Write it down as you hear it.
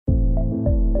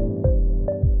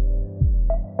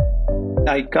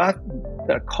I got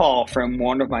a call from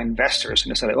one of my investors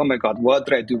and I said, oh my God, what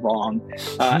did I do wrong?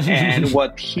 And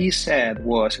what he said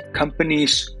was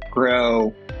companies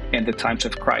grow in the times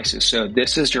of crisis. So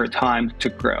this is your time to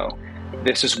grow.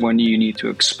 This is when you need to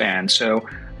expand. So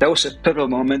that was a pivotal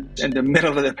moment in the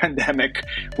middle of the pandemic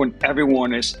when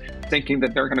everyone is thinking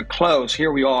that they're going to close.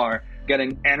 Here we are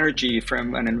getting energy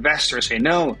from an investor saying,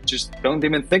 no, just don't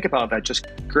even think about that. Just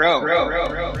grow.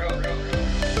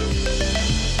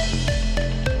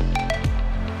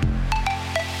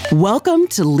 Welcome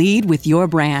to Lead with Your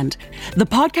Brand, the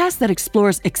podcast that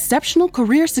explores exceptional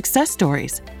career success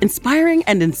stories, inspiring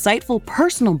and insightful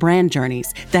personal brand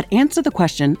journeys that answer the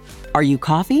question, are you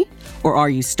coffee or are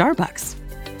you Starbucks?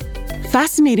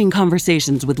 Fascinating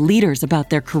conversations with leaders about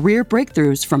their career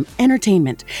breakthroughs from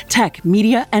entertainment, tech,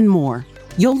 media, and more.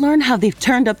 You'll learn how they've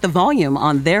turned up the volume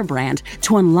on their brand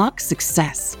to unlock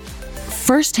success.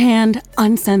 Firsthand,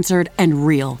 uncensored, and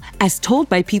real, as told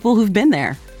by people who've been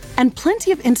there. And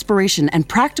plenty of inspiration and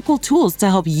practical tools to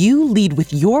help you lead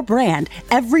with your brand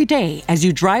every day as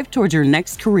you drive towards your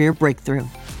next career breakthrough.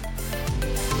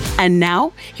 And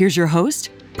now, here's your host,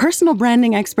 personal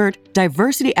branding expert,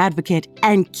 diversity advocate,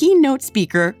 and keynote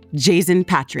speaker, Jason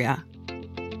Patria.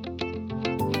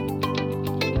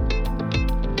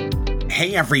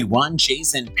 Hey everyone,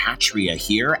 Jason Patria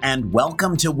here, and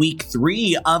welcome to week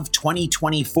 3 of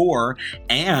 2024,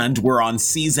 and we're on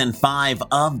season 5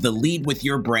 of the Lead with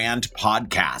Your Brand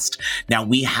podcast. Now,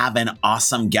 we have an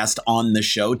awesome guest on the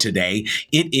show today.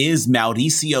 It is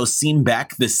Mauricio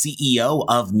Simbeck, the CEO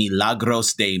of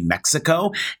Milagros de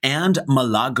Mexico and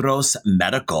Milagros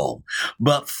Medical.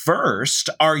 But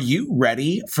first, are you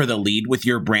ready for the Lead with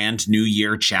Your Brand New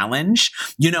Year Challenge?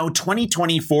 You know,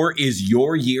 2024 is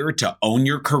your year to own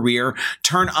your career,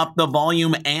 turn up the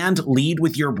volume, and lead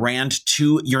with your brand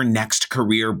to your next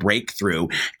career breakthrough.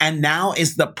 And now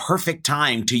is the perfect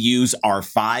time to use our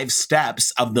 5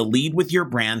 steps of the Lead with Your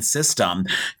Brand system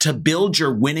to build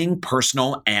your winning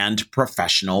personal and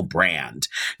professional brand.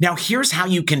 Now, here's how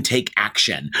you can take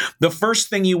action. The first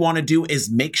thing you want to do is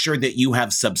make sure that you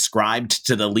have subscribed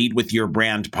to the Lead with Your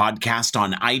Brand podcast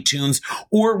on iTunes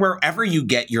or wherever you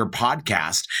get your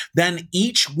podcast. Then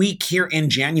each week here in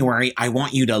January, I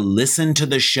want you to listen to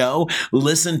the show,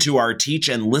 listen to our teach,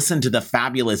 and listen to the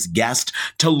fabulous guest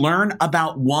to learn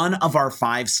about one of our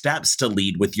 5 steps to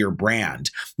lead with your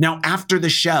brand. Now, after the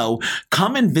show,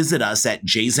 come and visit us at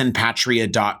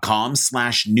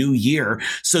jasonpatria.com/new year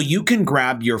so you can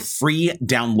grab your free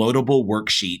downloadable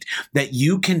worksheet that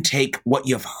you can take what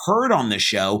you've heard on the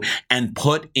show and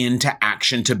put into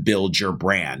action to build your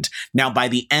brand. Now, by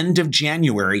the end of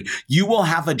January, you will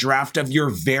have a draft of your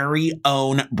very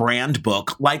own brand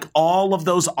book, like all of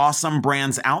those awesome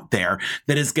brands out there,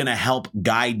 that is going to help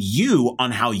guide you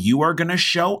on how you are going to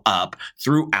show up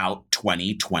throughout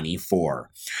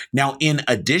 2024. Now, in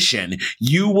addition,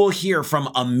 you will hear from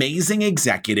amazing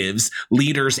executives,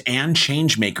 leaders, and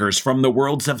change makers from the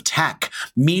worlds of tech,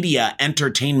 media,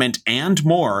 entertainment, and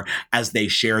more as they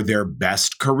share their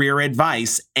best career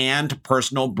advice and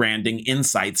personal branding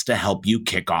insights to help you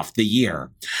kick off the year.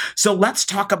 So let's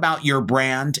talk about your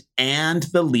brand and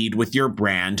the Lead with Your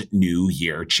Brand New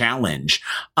Year Challenge.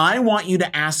 I want you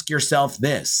to ask yourself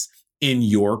this: in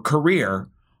your career,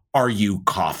 are you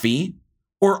coffee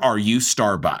or are you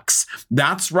Starbucks?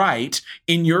 That's right.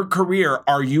 In your career,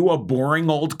 are you a boring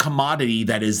old commodity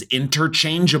that is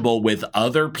interchangeable with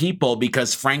other people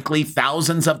because, frankly,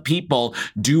 thousands of people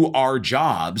do our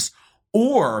jobs?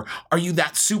 Or are you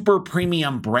that super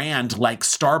premium brand like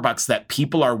Starbucks that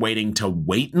people are waiting to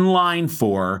wait in line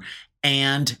for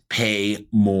and pay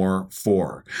more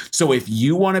for? So if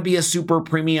you want to be a super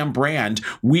premium brand,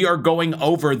 we are going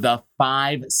over the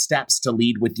 5 steps to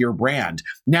lead with your brand.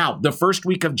 Now, the first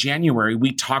week of January,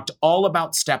 we talked all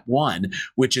about step 1,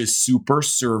 which is super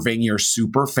serving your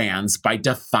super fans by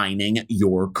defining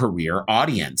your career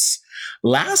audience.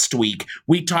 Last week,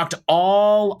 we talked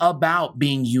all about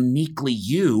being uniquely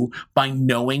you by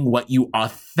knowing what you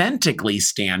authentically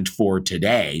stand for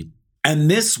today.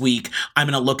 And this week, I'm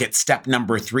going to look at step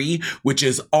number 3, which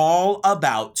is all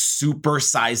about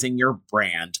supersizing your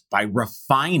brand by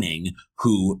refining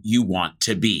who you want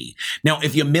to be. Now,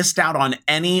 if you missed out on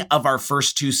any of our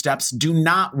first 2 steps, do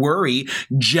not worry.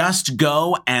 Just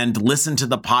go and listen to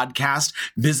the podcast.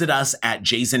 Visit us at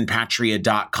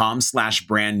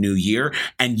jasonpatria.com/brand-new-year,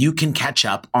 and you can catch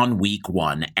up on week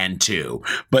 1 and 2.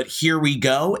 But here we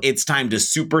go. It's time to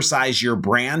supersize your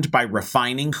brand by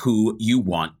refining who you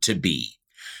want to be.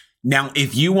 Now,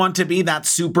 if you want to be that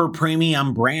super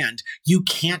premium brand, you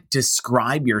can't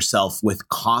describe yourself with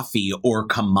coffee or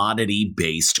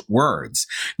commodity-based words.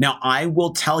 Now, I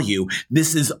will tell you,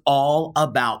 this is all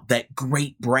about that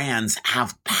great brands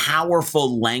have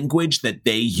powerful language that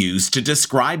they use to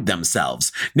describe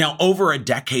themselves. Now, over a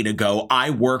decade ago,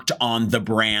 I worked on the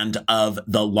brand of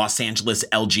the Los Angeles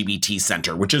LGBT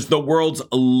Center, which is the world's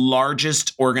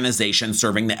largest organization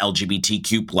serving the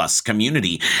LGBTQ plus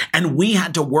community. And we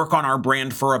had to work on our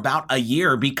brand for about a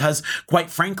year because, quite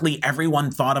frankly,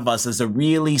 everyone thought of us as a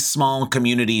really small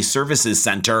community services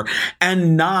center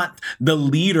and not the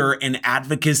leader in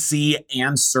advocacy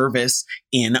and service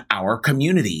in our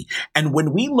community. And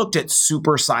when we looked at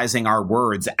supersizing our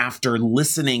words after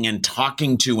listening and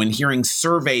talking to and hearing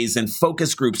surveys and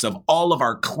focus groups of all of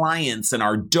our clients and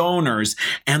our donors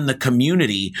and the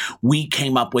community, we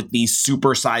came up with these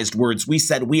supersized words. We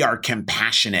said we are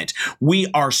compassionate, we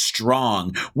are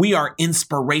strong, we are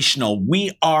inspirational,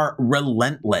 we are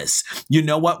relentless. You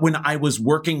know what? When I was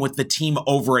working with the team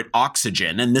over at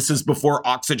Oxygen, and this is before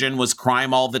Oxygen was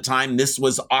crime all the time, this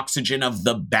was Oxygen of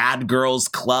the Bad Girls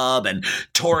Club and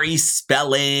Tori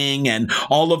Spelling and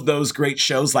all of those great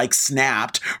shows like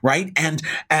Snapped, right? And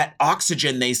at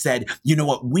Oxygen, they said, you know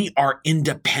what? We are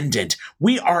independent,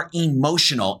 we are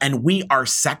emotional, and we are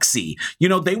sexy. You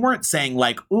know, they weren't saying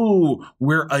like, ooh,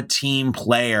 we're a team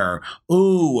player.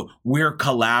 Ooh, we're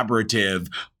collaborative.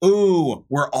 Ooh,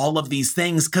 we're all of these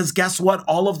things. Because guess what?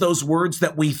 All of those words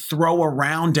that we throw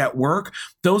around at work,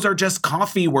 those are just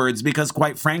coffee words because,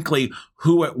 quite frankly,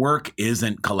 who at work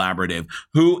isn't collaborative?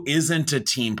 Who isn't a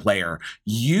team player?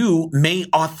 You may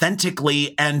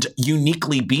authentically and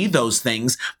uniquely be those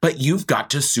things, but you've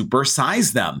got to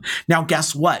supersize them. Now,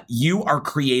 guess what? You are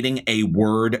creating a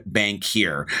word bank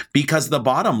here because the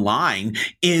bottom line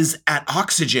is at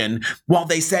Oxygen, while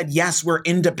they said, yes, we're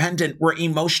independent, we're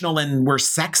emotional, and we're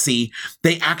sexy,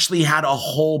 they actually had a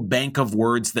whole bank of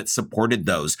words that supported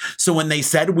those. So when they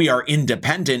said we are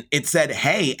independent, it said,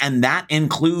 hey, and that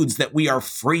includes that we are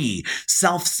free,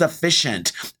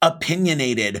 self-sufficient,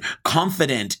 opinionated,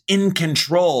 confident, in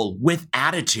control, with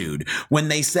attitude. When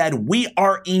they said we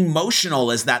are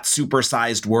emotional as that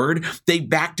supersized word, they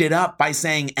backed it up by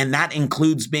saying, and that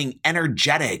includes being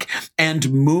energetic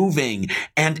and moving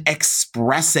and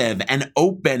expressive and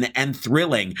open and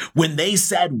thrilling. When they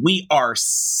said we are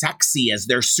sexy as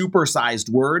their supersized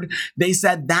word, they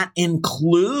said that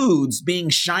includes being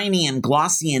shiny and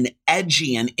glossy and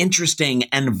edgy and interesting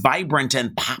and vibrant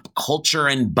and pop culture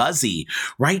and buzzy,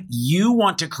 right? You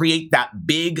want to create that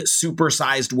big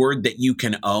supersized word that you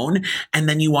can own, and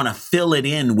then you want to fill it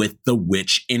in with the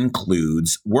which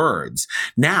includes words.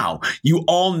 Now, you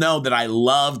all know that I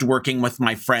loved working with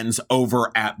my friends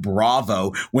over at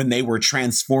Bravo when they were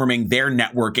transforming their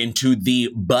network into the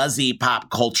buzzy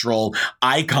pop cultural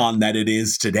icon that it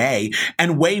is today.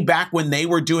 And way back when they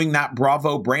were doing that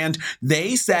Bravo brand,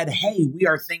 they said, hey, we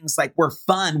are things like we're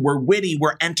fun, we're witty,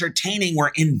 we're entertaining,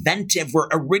 we're inventive, we're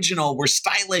original, we're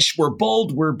stylish, we're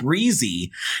bold, we're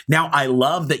breezy. Now, I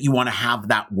love that you want to have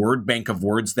that word bank of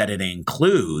words that it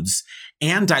includes.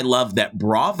 And I love that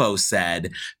Bravo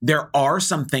said there are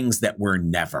some things that we're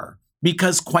never.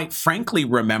 Because quite frankly,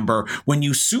 remember, when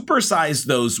you supersize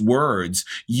those words,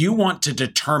 you want to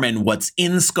determine what's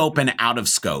in scope and out of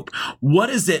scope.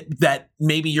 What is it that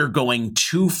maybe you're going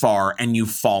too far and you've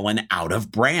fallen out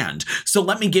of brand? So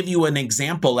let me give you an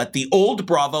example. At the old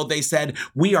Bravo, they said,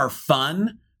 we are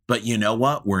fun, but you know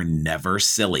what? We're never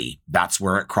silly. That's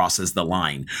where it crosses the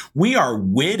line. We are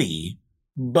witty,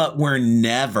 but we're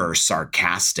never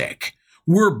sarcastic.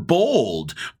 We're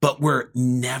bold, but we're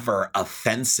never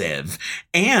offensive.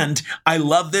 And I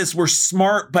love this. We're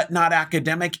smart, but not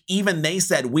academic. Even they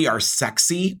said we are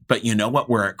sexy, but you know what?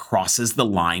 Where it crosses the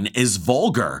line is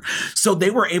vulgar. So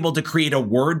they were able to create a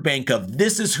word bank of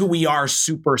this is who we are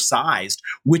supersized,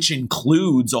 which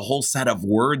includes a whole set of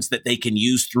words that they can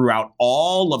use throughout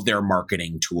all of their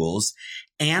marketing tools.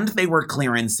 And they were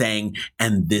clear in saying,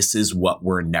 and this is what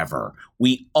we're never.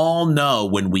 We all know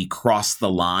when we cross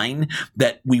the line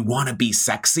that we want to be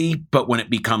sexy, but when it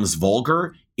becomes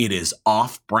vulgar, it is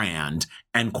off brand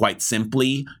and quite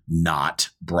simply not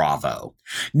Bravo.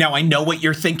 Now, I know what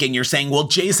you're thinking. You're saying, well,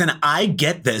 Jason, I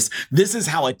get this. This is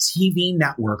how a TV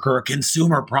network or a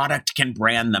consumer product can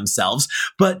brand themselves.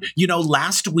 But, you know,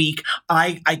 last week,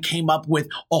 I came up with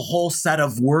a whole set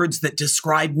of words that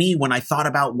describe me when I thought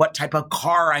about what type of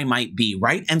car I might be,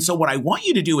 right? And so what I want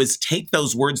you to do is take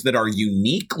those words that are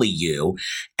uniquely you,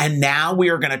 and now we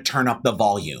are going to turn up the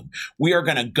volume. We are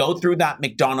going to go through that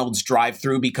McDonald's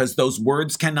drive-thru because those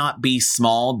words cannot be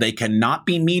small. They cannot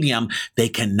be medium. They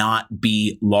cannot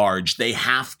be large. They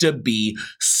have to be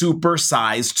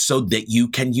supersized so that you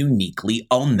can uniquely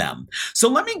own them. So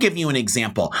let me give you an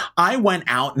example. I went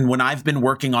out, and when I've been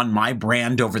working on my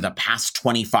brand over the past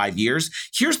 25 years,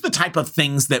 here's the type of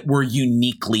things that were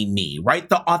uniquely me, right?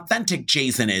 The authentic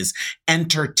Jason is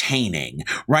entertaining,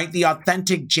 right? The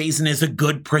authentic Jason is a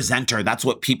good presenter. That's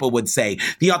what people would say.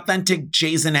 The authentic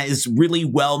Jason is really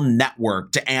well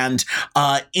networked and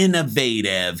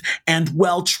innovative and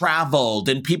well-traveled.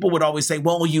 And people would always say,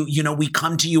 well, you know, we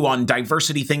come to you on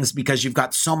diversity things because you've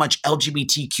got so much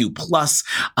LGBTQ plus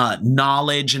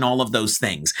knowledge and all of those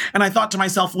things. And I thought to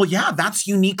myself, well, yeah, that's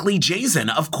uniquely Jason.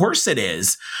 Of course it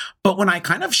is. But when I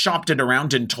kind of shopped it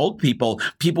around and told people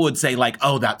would say like,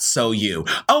 oh, that's so you.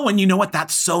 Oh, and you know what?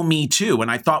 That's so me too. And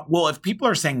I thought, well, if people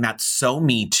are saying that's so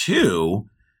me too,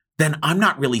 then I'm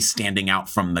not really standing out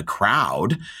from the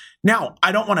crowd. Now,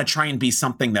 I don't want to try and be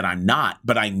something that I'm not,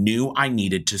 but I knew I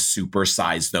needed to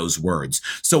supersize those words.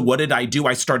 So what did I do?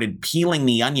 I started peeling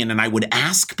the onion, and I would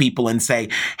ask people and say,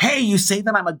 hey, you say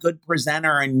that I'm a good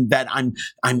presenter and that I'm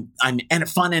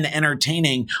fun and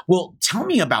entertaining. Well, tell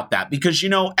me about that, because, you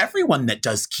know, everyone that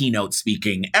does keynote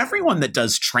speaking, everyone that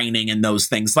does training and those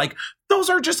things, like, those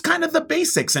are just kind of the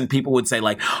basics. And people would say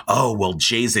like, oh, well,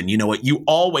 Jason, you know what? You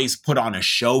always put on a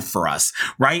show for us,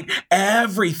 right?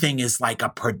 Everything is like a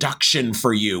production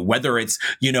for you, whether it's,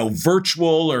 you know,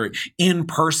 virtual or in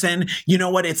person. You know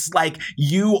what? It's like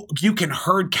you can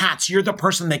herd cats. You're the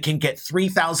person that can get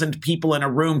 3,000 people in a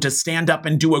room to stand up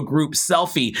and do a group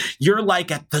selfie. You're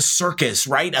like at the circus,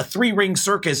 right? A 3-ring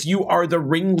circus. You are the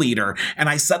ringleader. And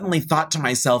I suddenly thought to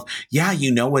myself, yeah,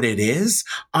 you know what it is?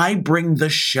 I bring the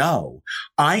show.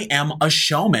 I am a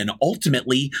showman.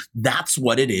 Ultimately, that's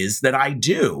what it is that I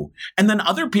do. And then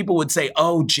other people would say,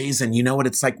 oh, Jason, you know what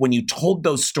it's like when you told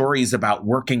those stories about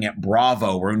working at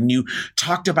Bravo, or when you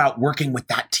talked about working with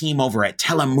that team over at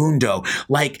Telemundo,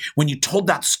 like when you told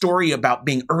that story about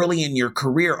being early in your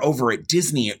career over at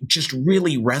Disney, it just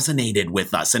really resonated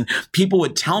with us. And people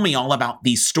would tell me all about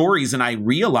these stories. And I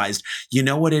realized, you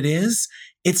know what it is?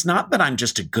 It's not that I'm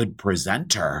just a good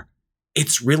presenter.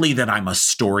 It's really that I'm a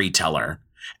storyteller.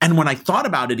 And when I thought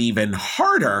about it even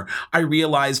harder, I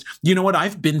realized, you know what?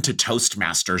 I've been to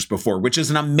Toastmasters before, which is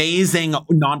an amazing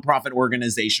nonprofit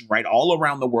organization, right, all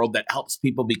around the world that helps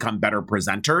people become better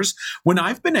presenters. When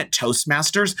I've been at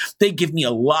Toastmasters, they give me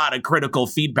a lot of critical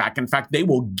feedback. In fact, they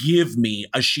will give me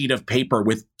a sheet of paper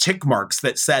with tick marks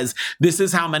that says, this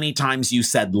is how many times you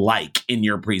said like in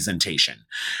your presentation.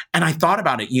 And I thought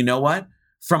about it, you know what?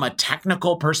 From a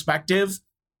technical perspective,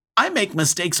 I make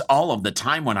mistakes all of the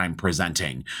time when I'm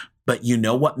presenting. But you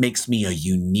know what makes me a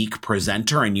unique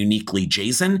presenter and uniquely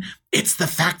Jason? It's the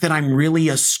fact that I'm really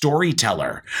a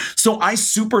storyteller. So I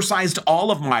supersized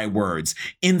all of my words.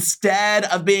 Instead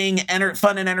of being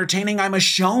fun and entertaining, I'm a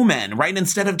showman, right?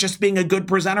 Instead of just being a good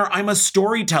presenter, I'm a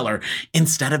storyteller.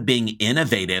 Instead of being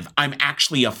innovative, I'm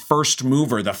actually a first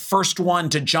mover, the first one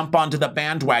to jump onto the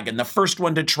bandwagon, the first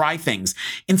one to try things.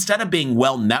 Instead of being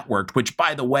well networked, which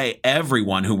by the way,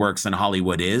 everyone who works in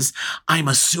Hollywood is, I'm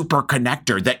a super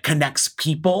connector that connects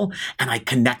people, and I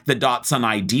connect the dots on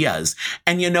ideas.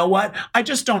 And you know what? I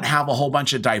just don't have a whole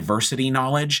bunch of diversity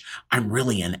knowledge. I'm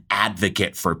really an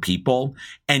advocate for people.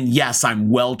 And yes, I'm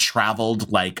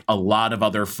well-traveled like a lot of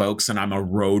other folks, and I'm a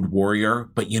road warrior.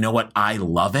 But you know what? I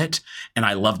love it, and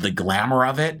I love the glamour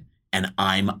of it, and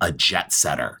I'm a jet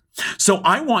setter. So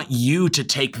I want you to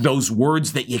take those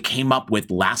words that you came up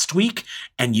with last week,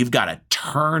 and you've got to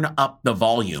turn up the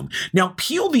volume. Now,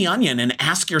 peel the onion and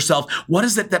ask yourself, what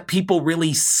is it that people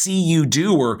really see you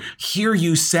do or hear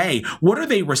you say? What are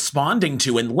they responding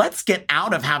to? And let's get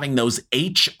out of having those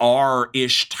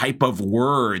HR-ish type of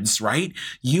words, right?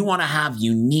 You want to have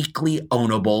uniquely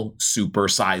ownable,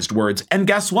 supersized words. And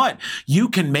guess what? You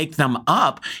can make them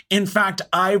up. In fact,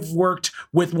 I've worked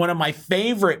with one of my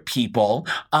favorite people.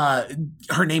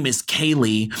 Her name is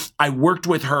Kaylee. I worked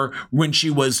with her when she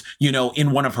was,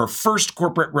 in one of her first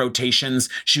corporate rotations.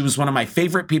 She was one of my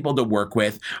favorite people to work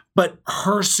with, but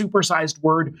her supersized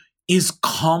word is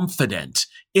confident.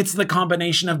 It's the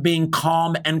combination of being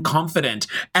calm and confident.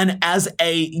 And as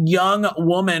a young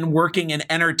woman working in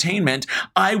entertainment,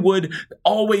 I would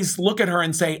always look at her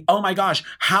and say, oh my gosh,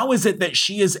 how is it that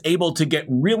she is able to get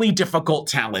really difficult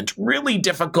talent, really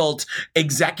difficult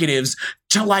executives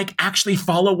to actually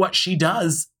follow what she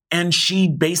does And she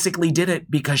basically did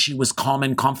it because she was calm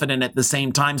and confident at the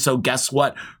same time. So guess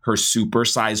what? Her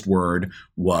supersized word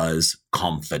was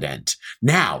confident.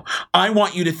 Now, I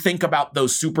want you to think about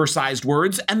those supersized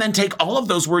words and then take all of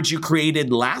those words you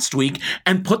created last week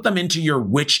and put them into your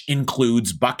which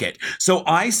includes bucket. So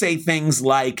I say things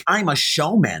like, I'm a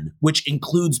showman, which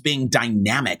includes being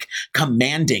dynamic,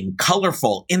 commanding,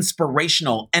 colorful,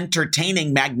 inspirational,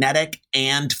 entertaining, magnetic,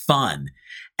 and fun.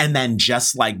 And then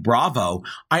just like Bravo,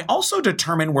 I also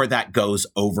determine where that goes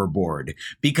overboard,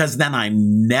 because then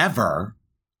I'm never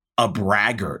a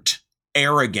braggart,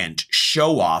 arrogant,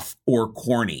 show off, or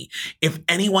corny. If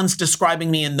anyone's describing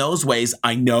me in those ways,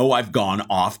 I know I've gone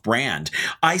off brand.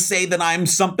 I say that I'm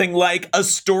something like a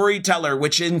storyteller,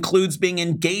 which includes being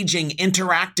engaging,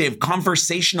 interactive,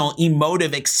 conversational,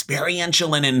 emotive,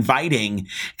 experiential, and inviting.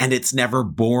 And it's never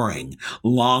boring,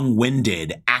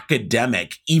 long-winded,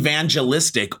 academic,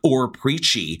 evangelistic, or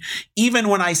preachy. Even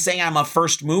when I say I'm a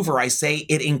first mover, I say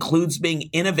it includes being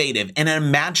innovative and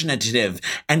imaginative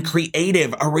and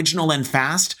creative, original, and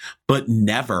fast, but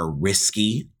never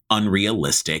risky,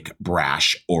 unrealistic,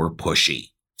 brash, or pushy.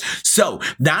 So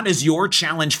that is your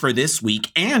challenge for this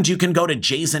week. And you can go to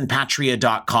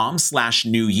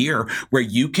jasonpatria.com/new year where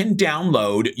you can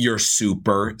download your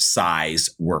super size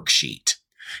worksheet.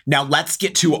 Now let's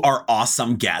get to our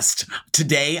awesome guest.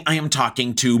 Today, I am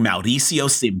talking to Mauricio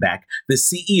Simbeck, the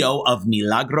CEO of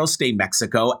Milagros de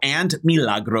Mexico and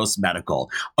Milagros Medical,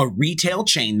 a retail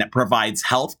chain that provides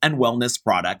health and wellness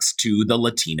products to the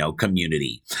Latino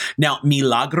community. Now,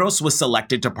 Milagros was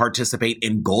selected to participate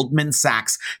in Goldman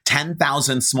Sachs'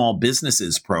 10,000 Small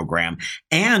Businesses program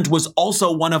and was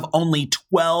also one of only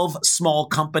 12 small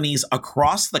companies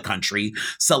across the country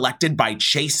selected by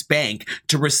Chase Bank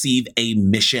to receive a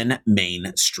Mission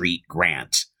Main Street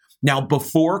grant. Now,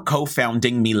 before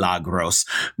co-founding Milagros,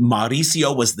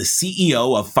 Mauricio was the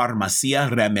CEO of Farmacia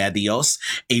Remedios,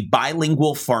 a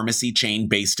bilingual pharmacy chain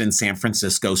based in San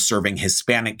Francisco serving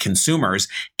Hispanic consumers,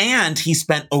 and he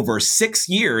spent over 6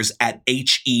 years at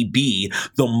H-E-B,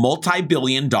 the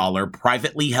multi-billion-dollar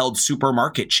privately held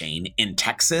supermarket chain in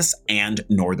Texas and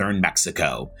northern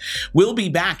Mexico. We'll be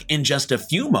back in just a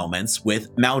few moments with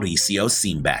Mauricio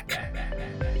Simbeck.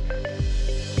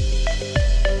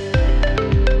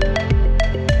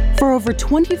 For over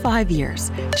 25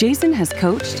 years, Jason has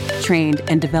coached, trained,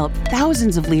 and developed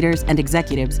thousands of leaders and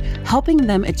executives, helping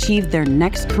them achieve their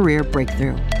next career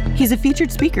breakthrough. He's a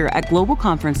featured speaker at global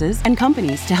conferences and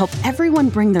companies to help everyone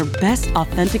bring their best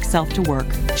authentic self to work,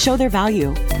 show their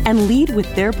value, and lead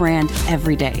with their brand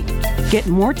every day. Get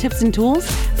more tips and tools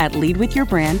at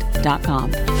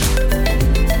leadwithyourbrand.com.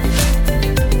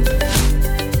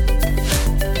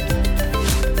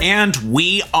 And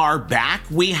we are back.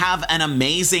 We have an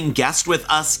amazing guest with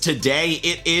us today.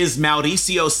 It is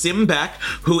Mauricio Simbeck,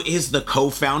 who is the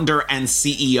co-founder and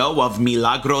CEO of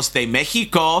Milagros de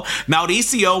Mexico.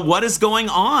 Mauricio, what is going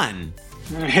on?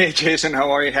 Hey, Jason,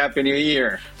 how are you? Happy New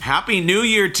Year. Happy New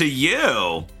Year to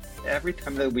you. Every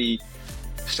time that we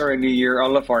start a new year,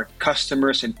 all of our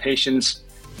customers and patients,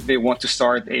 they want to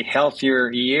start a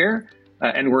healthier year.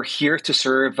 And we're here to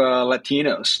serve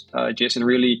Latinos. Jason,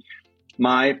 really,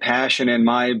 my passion and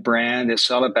my brand is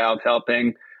all about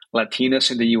helping Latinos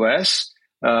in the U.S.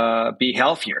 Be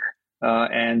healthier.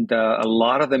 And a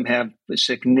lot of them have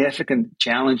significant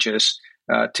challenges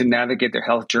to navigate their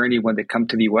health journey when they come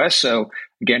to the U.S. So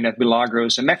again, at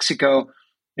Milagros in Mexico,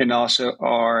 and also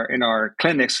in our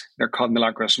clinics, they're called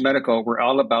Milagros Medical, we're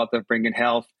all about bringing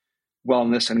health,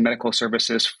 wellness, and medical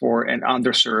services for an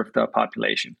underserved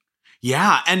population.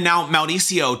 Yeah. And now,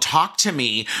 Mauricio, talk to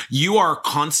me. You are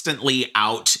constantly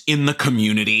out in the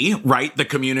community, right? The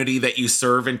community that you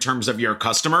serve in terms of your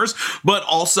customers, but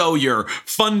also your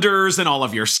funders and all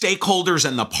of your stakeholders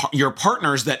and your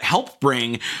partners that help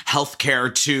bring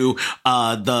healthcare to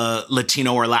the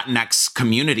Latino or Latinx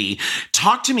community.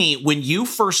 Talk to me, when you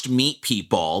first meet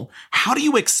people, how do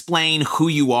you explain who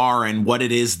you are and what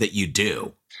it is that you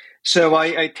do? So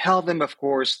I tell them, of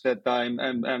course, that I'm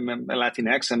a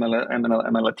Latinx, I'm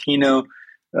a Latino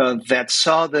that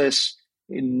saw this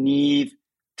need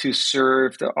to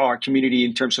serve our community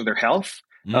in terms of their health.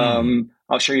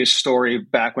 I'll share you a story.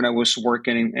 Back when I was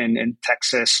working in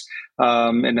Texas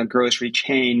in a grocery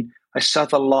chain, I saw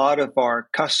that a lot of our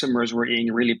customers were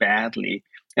eating really badly,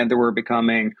 and they were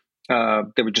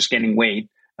just gaining weight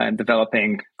and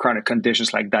developing chronic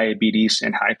conditions like diabetes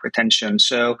and hypertension.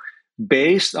 So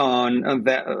based on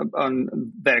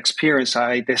that experience,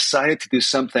 I decided to do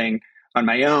something on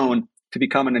my own to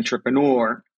become an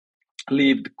entrepreneur,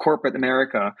 leave corporate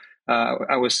America.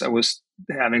 It was a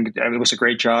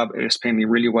great job. It was paying me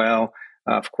really well.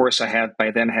 Of course,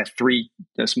 by then I had three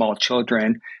small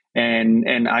children,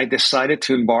 and I decided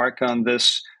to embark on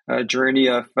this journey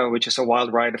of which is a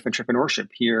wild ride of entrepreneurship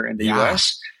here in the Yeah.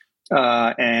 U.S.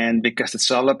 And because it's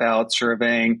all about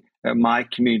serving my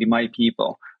community, my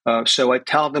people. So I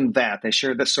tell them that. I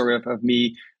share the story of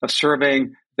me, of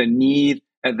serving the need,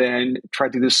 and then try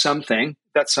to do something.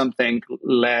 That something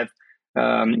led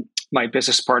my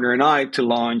business partner and I to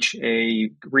launch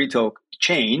a retail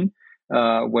chain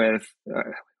with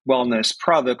wellness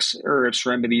products, herbs,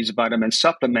 remedies, vitamins,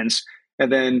 supplements.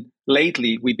 And then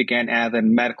lately we began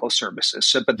adding medical services.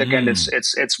 So, but again,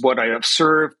 it's what I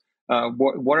observed.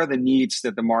 What are the needs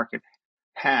that the market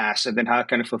has, and then how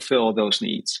can I fulfill those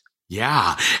needs?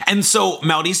 Yeah. And so,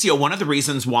 Mauricio, one of the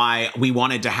reasons why we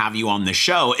wanted to have you on the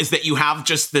show is that you have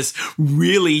just this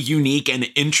really unique and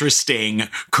interesting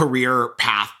career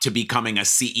path to becoming a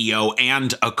CEO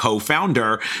and a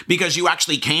co-founder, because you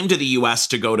actually came to the US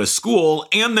to go to school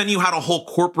and then you had a whole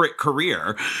corporate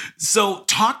career. So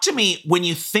talk to me, when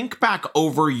you think back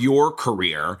over your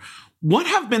career, what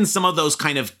have been some of those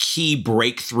kind of key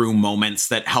breakthrough moments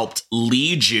that helped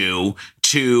lead you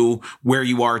to where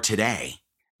you are today?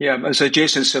 Yeah, so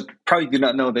Jason, so probably do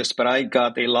not know this, but I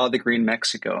got a law degree in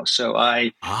Mexico. So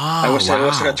I was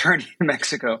an attorney in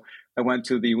Mexico. I went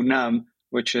to the UNAM,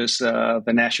 which is the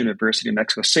National University in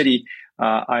Mexico City.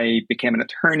 I became an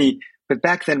attorney, but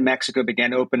back then Mexico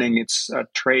began opening its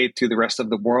trade to the rest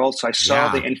of the world. So I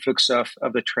saw the influx of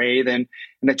the trade, and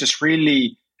I just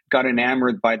really got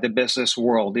enamored by the business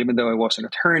world. Even though I was an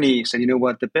attorney, I said, you know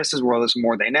what, the business world is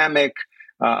more dynamic.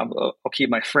 I'll keep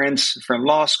my friends from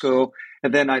law school.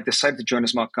 And then I decided to join a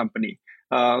small company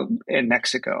in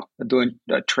Mexico, doing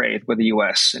trade with the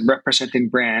U.S. and representing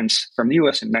brands from the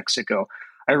U.S. and Mexico.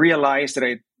 I realized that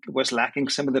I was lacking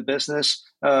some of the business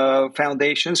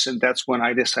foundations, and that's when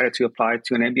I decided to apply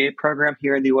to an MBA program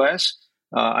here in the U.S.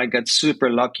 I got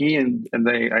super lucky, and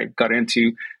I got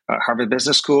into Harvard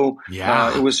Business School.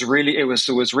 Yeah. It was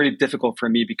really difficult for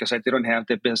me because I didn't have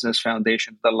the business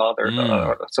foundation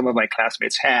that some of my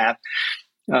classmates had.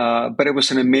 But it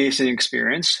was an amazing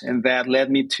experience, and that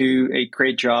led me to a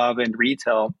great job in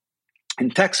retail in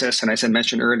Texas. And as I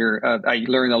mentioned earlier, I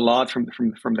learned a lot from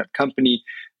that company.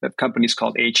 That company is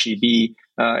called HEB.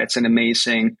 It's an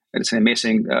amazing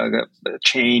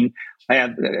chain. I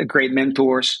had great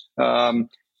mentors.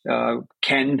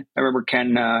 Ken, I remember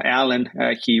Ken Allen.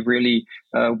 He really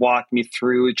walked me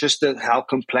through just how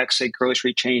complex a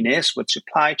grocery chain is, with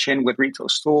supply chain, with retail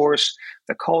stores,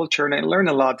 the culture, and I learned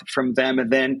a lot from them.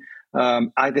 And then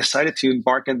I decided to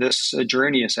embark on this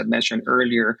journey, as I mentioned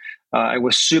earlier. I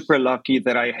was super lucky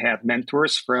that I had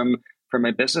mentors from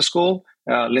my business school.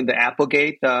 Linda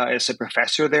Applegate is a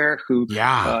professor there who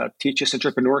teaches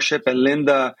entrepreneurship, and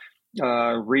Linda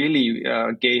really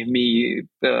gave me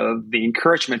the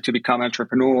encouragement to become an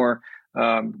entrepreneur.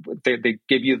 They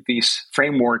give you these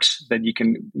frameworks that you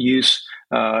can use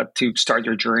to start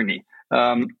your journey.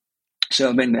 So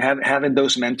I mean, having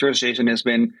those mentors, Jason, has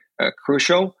been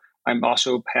crucial. I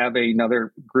also have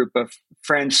another group of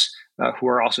friends who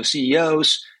are also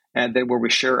CEOs, and then where we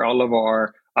share all of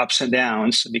our ups and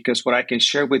downs, because what I can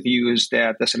share with you is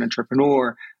that as an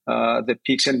entrepreneur, the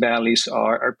peaks and valleys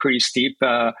are pretty steep,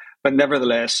 but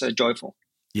nevertheless joyful.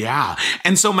 Yeah.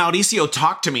 And so, Mauricio,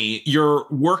 talk to me. You're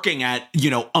working at,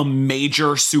 a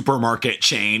major supermarket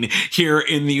chain here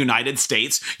in the United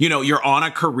States. You're on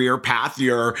a career path.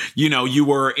 You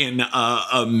were in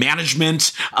a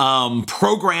management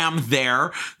program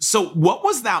there. So what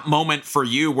was that moment for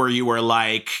you where you were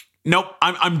like, nope,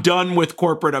 I'm done with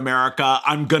corporate America.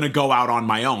 I'm going to go out on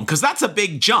my own? Because that's a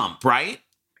big jump, right?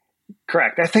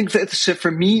 Correct. I think that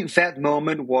for me, that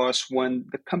moment was when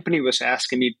the company was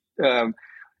asking me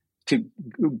to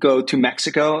go to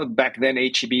Mexico. Back then,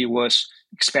 HEB was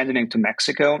expanding into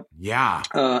Mexico. Yeah.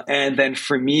 And then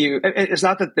for me, it's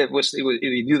not that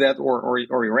you do that or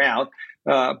you're out,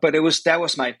 but that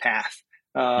was my path.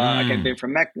 Again,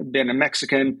 being a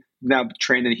Mexican, now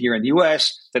trained here in the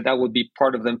U.S., that would be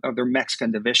part of their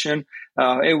Mexican division.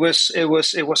 It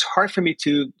was hard for me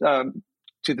to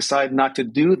decide not to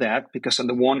do that, because on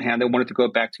the one hand, I wanted to go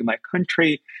back to my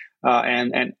country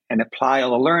and apply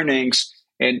all the learnings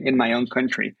in my own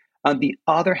country. On the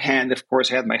other hand, of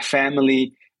course, I had my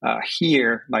family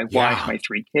here, my wife, my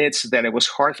three kids, that it was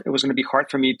hard. It was going to be hard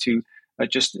for me to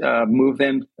just move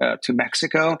them to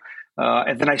Mexico.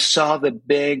 And then I saw the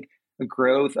big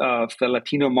growth of the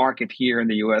Latino market here in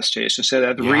the U.S., Jason. So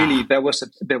that really, that was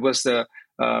the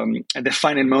a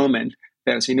defining moment.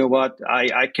 That, you know what,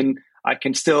 I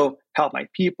can still help my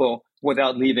people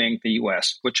without leaving the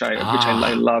U.S., which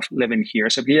I love living here.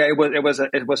 So yeah,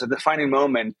 it was a defining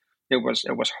moment. It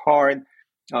was hard.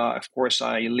 Of course,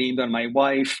 I leaned on my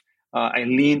wife. I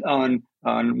leaned on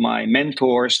my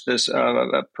mentors. This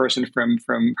a person from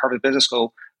Harvard Business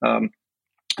School,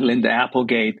 Linda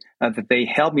Applegate, that they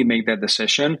helped me make that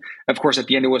decision. Of course, at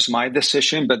the end, it was my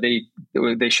decision, but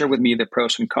they shared with me the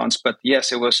pros and cons. But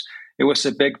yes, it was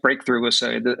a big breakthrough.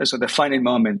 It was a defining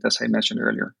moment, as I mentioned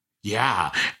earlier. Yeah.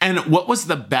 And what was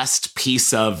the best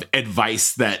piece of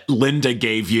advice that Linda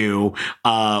gave you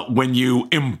when you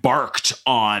embarked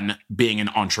on being an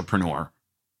entrepreneur?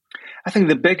 I think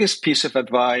the biggest piece of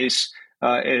advice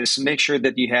is make sure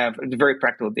that you have, it's very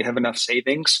practical, you have enough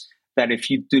savings that if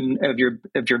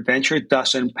your venture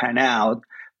doesn't pan out,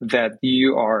 that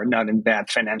you are not in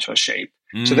bad financial shape.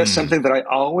 So that's something that I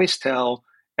always tell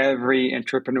every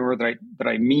entrepreneur that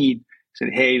I meet. Said,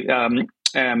 hey,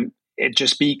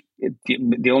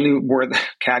 the only word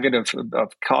caveat of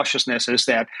cautiousness is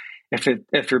that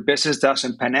if your business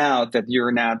doesn't pan out, that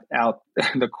you're not out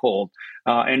in the cold,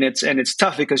 and it's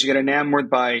tough because you get enamored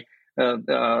by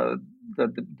the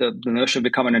notion of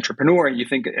becoming an entrepreneur, and you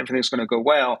think everything's going to go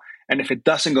well. And if it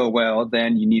doesn't go well,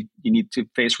 then you need to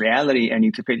face reality and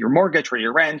you need to pay your mortgage or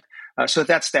your rent. So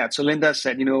that's that. So Linda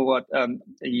said, you know what,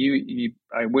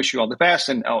 I wish you all the best,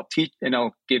 and I'll teach and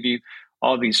I'll give you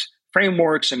all these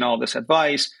frameworks and all this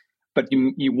advice, but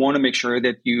you want to make sure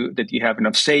that you have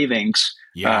enough savings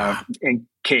in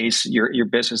case your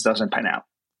business doesn't pan out.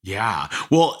 Yeah.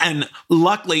 Well, and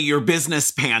luckily your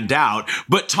business panned out,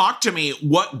 but talk to me,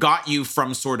 what got you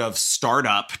from sort of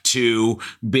startup to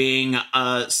being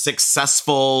a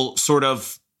successful sort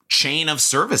of chain of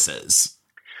services?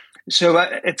 So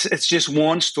it's just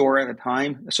one store at a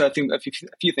time. So I think a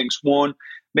few things. One,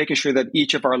 making sure that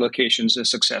each of our locations is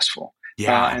successful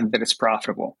and that it's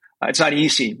profitable. It's not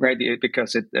easy, right?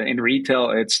 Because in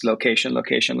retail, it's location,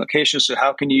 location, location. So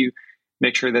how can you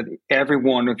make sure that every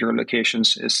one of your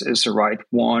locations is the right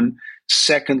one?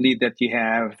 Secondly, that you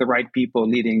have the right people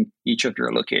leading each of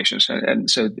your locations. And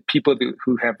so the people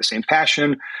who have the same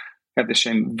passion, have the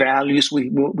same values. We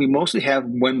mostly have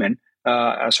women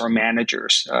as our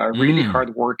managers, really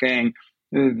hardworking,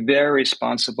 very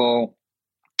responsible.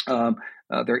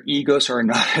 Their egos are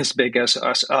not as big as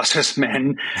us as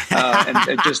men,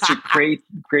 and just to great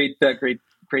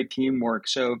teamwork.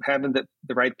 So having the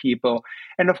right people,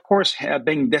 and of course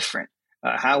being different.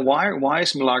 Why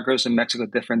is Milagros in Mexico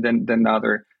different than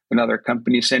other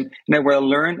companies? And what I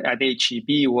learned at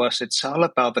HEB was it's all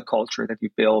about the culture that you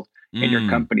build in your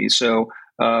company. So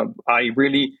I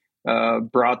really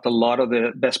brought a lot of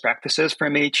the best practices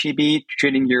from HEB,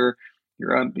 treating your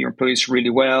employees really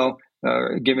well,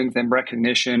 giving them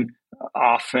recognition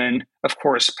often, of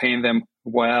course, paying them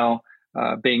well,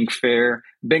 being fair,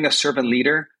 being a servant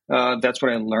leader. That's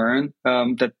what I learned.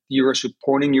 That you are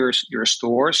supporting your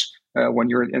stores when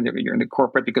you're in the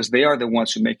corporate, because they are the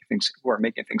ones who are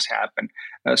making things happen.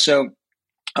 So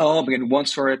again, one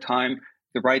store at a time,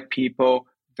 the right people,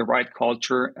 the right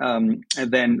culture, and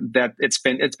then that it's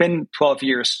been 12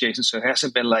 years, Jason. So it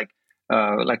hasn't been like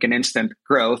an instant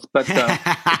growth, but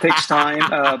it takes time.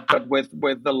 But with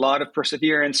a lot of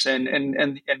perseverance and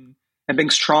being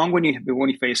strong when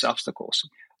you face obstacles.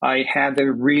 I had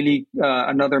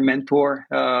another mentor,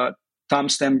 Tom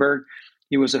Stenberg.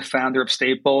 He was a founder of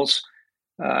Staples.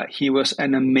 He was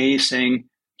an amazing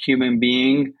human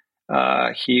being.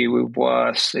 He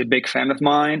was a big fan of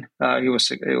mine. He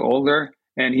was older,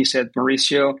 and he said,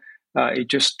 Mauricio, you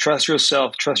just trust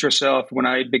yourself. Trust yourself. When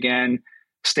I began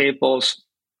Staples,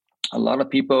 a lot of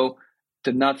people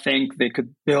did not think they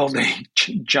could build a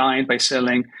giant by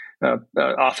selling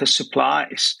office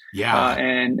supplies.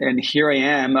 And here I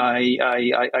am. I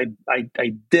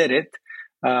did it.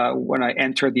 When I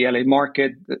entered the LA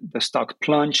market, the stock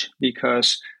plunged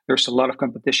because there's a lot of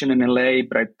competition in LA.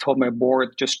 But I told my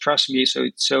board, just trust me. So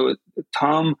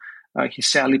Tom, he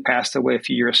sadly passed away a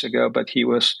few years ago, but he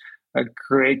was a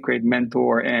great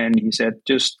mentor, and he said,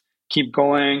 just keep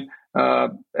going.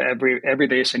 Every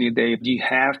day is a new day. You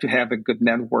have to have a good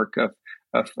network of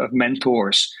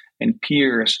mentors and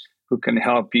peers who can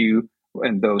help you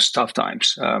in those tough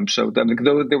times. So there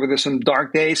were some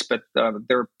dark days, but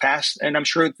they're past, and I'm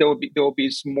sure there will be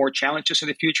some more challenges in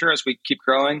the future as we keep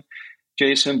growing,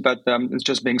 Jason. But it's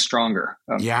just being stronger.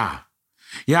 Yeah.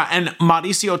 And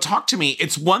Mauricio, talk to me.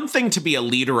 It's one thing to be a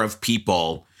leader of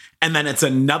people, and then it's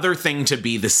another thing to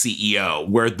be the CEO,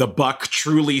 where the buck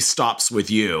truly stops with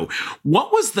you.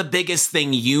 What was the biggest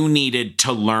thing you needed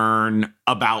to learn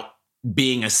about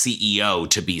being a CEO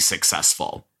to be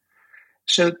successful?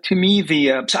 So to me,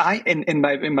 in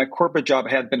my corporate job,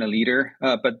 I had been a leader,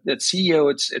 but at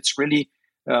CEO, it's really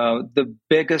the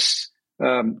biggest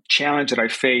challenge that I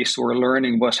faced or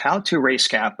learning was how to raise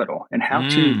capital and how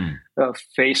to Mm.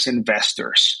 face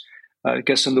investors.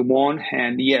 Because on the one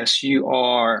hand, yes, you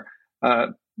are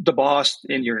the boss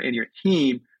in your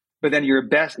team, but then your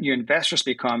investors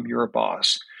become your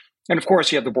boss. And of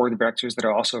course, you have the board of directors that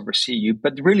also oversee you.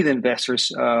 But really, the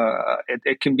investors,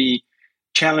 it can be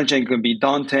challenging, it can be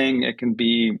daunting, it can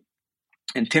be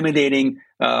intimidating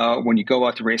when you go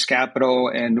out to raise capital,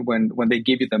 and when they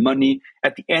give you the money.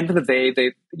 At the end of the day,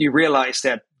 you realize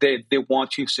that they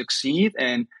want you to succeed,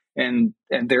 and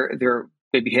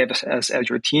they behave as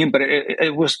your team. But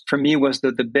it was, for me, was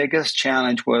the biggest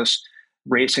challenge was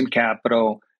raising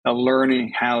capital,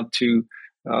 learning how to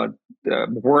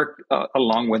work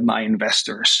along with my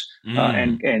investors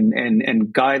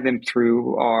and guide them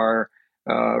through our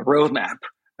roadmap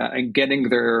and getting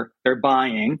their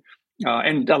buy-in.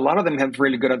 And a lot of them have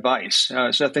really good advice.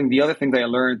 So I think the other thing that I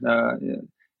learned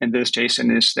in this, Jason,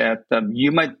 is that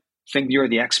you might think you're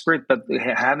the expert, but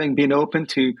having been open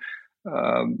to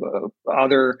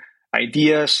other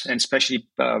ideas, and especially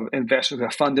investors who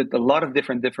have funded a lot of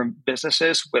different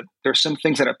businesses, but there's some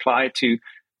things that apply to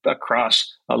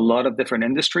across a lot of different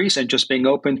industries, and just being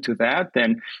open to that.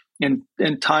 And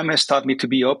time has taught me to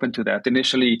be open to that.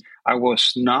 Initially, I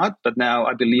was not, but now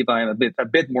I believe I am a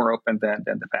bit more open than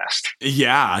the past.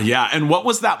 Yeah, yeah. And what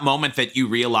was that moment that you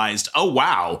realized, oh,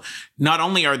 wow, not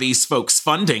only are these folks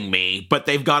funding me, but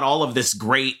they've got all of this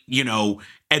great,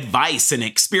 advice and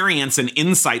experience and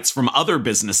insights from other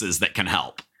businesses that can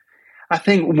help? I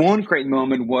think one great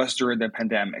moment was during the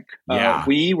pandemic. Yeah.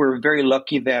 We were very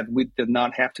lucky that we did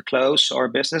not have to close our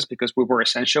business because we were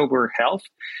essential, we were health.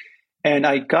 And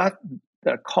I got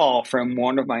a call from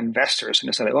one of my investors, and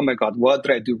I said, oh my God, what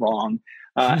did I do wrong?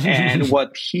 And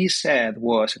what he said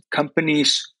was,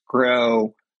 companies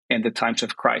grow in the times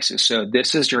of crisis. So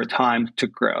this is your time to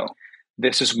grow.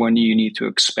 This is when you need to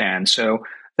expand. So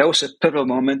that was a pivotal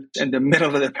moment in the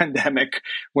middle of the pandemic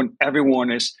when everyone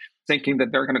is thinking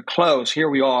that they're going to close. Here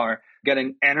we are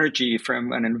getting energy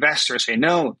from an investor saying,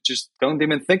 no, just don't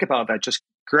even think about that. Just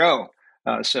grow.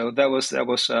 So it was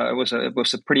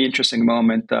a pretty interesting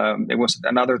moment. It was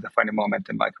another defining moment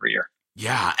in my career.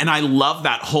 Yeah. And I love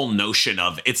that whole notion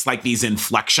of it's like these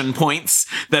inflection points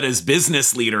that as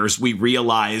business leaders, we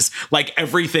realize like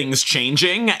everything's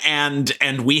changing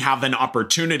and we have an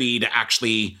opportunity to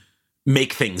actually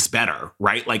make things better,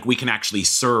 right? Like we can actually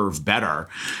serve better.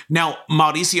 Now,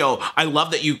 Mauricio, I love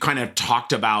that you kind of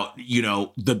talked about,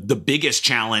 the biggest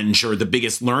challenge or the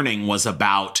biggest learning was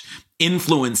about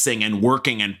influencing and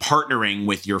working and partnering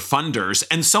with your funders.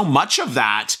 And so much of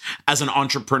that as an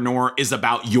entrepreneur is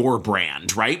about your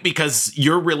brand, right? Because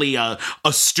you're really a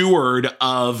steward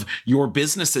of your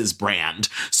business's brand.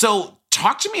 So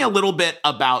talk to me a little bit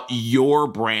about your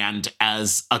brand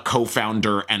as a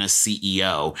co-founder and a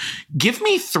CEO. Give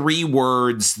me 3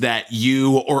 words that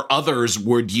you or others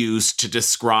would use to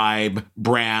describe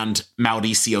brand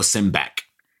Mauricio Simbeck.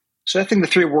 So I think the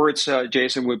 3 words,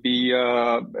 Jason, would be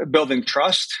building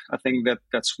trust. I think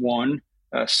that's one.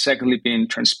 Secondly, being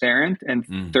transparent.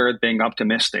 And third, being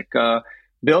optimistic.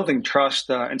 Building trust,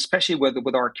 and especially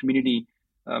with our community,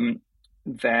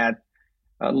 that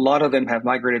a lot of them have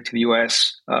migrated to the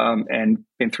U.S. And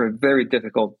been through a very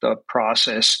difficult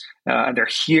process. And they're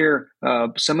here,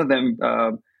 some of them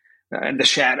in the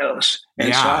shadows.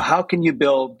 And so how can you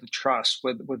build the trust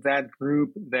with that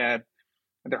group that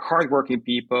they're hardworking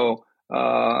people.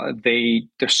 They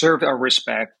deserve our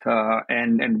respect,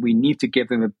 and we need to give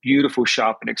them a beautiful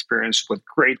shopping experience with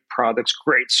great products,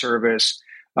 great service,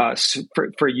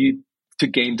 for you to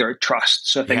gain their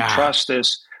trust. So I think trust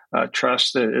is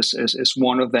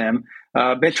one of them.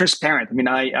 Be transparent. I mean,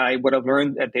 I what I've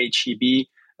learned at HEB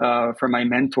from my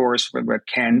mentors, where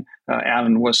Ken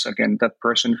Allen was again that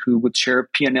person who would share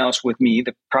P&Ls with me,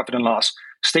 the profit and loss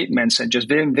statements, and just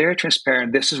being very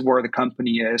transparent. This is where the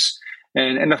company is,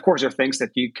 and of course there are things that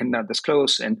you cannot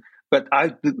disclose. But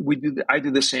I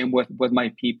do the same with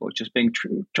my people, just being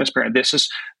transparent. This is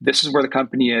where the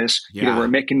company is. Yeah. We're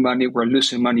making money, we're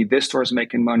losing money. This store is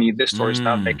making money. This store is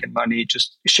not making money.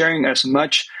 Just sharing as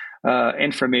much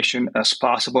information as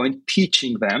possible and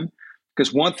teaching them.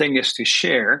 Because one thing is to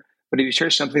share, but if you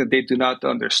share something that they do not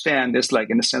understand, it's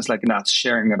like, in a sense, like not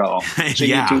sharing at all. So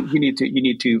you need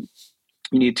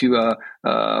to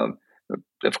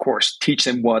of course, teach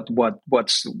them what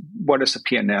is a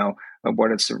P&L,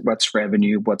 what's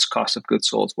revenue, what's cost of goods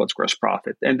sold, what's gross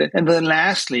profit, and then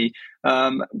lastly,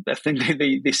 I think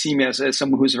they see me as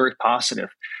someone who's very positive.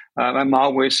 I'm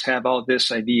always have all these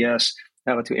ideas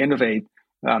to innovate.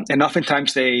 And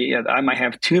oftentimes I might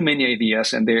have too many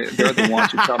ideas, and they're the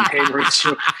ones who tell me, "Hey,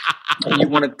 Mauricio, you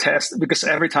want to test?" Because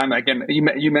every time, again,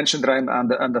 you mentioned that I'm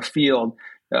on the field,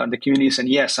 the communities, and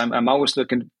yes, I'm always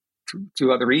looking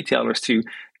to other retailers to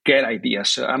get ideas.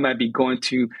 So I might be going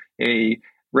to a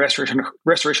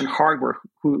restoration hardware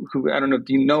who I don't know if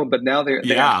you know, but now they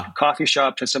have coffee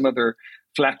shops and some other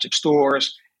flagship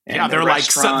stores. And they're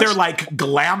like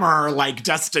glamour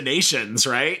destinations,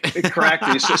 right?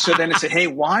 Correctly. So then I say, hey,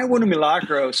 why wouldn't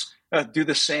Milagros do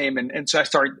the same? And so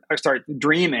I start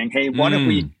dreaming. Hey, why don't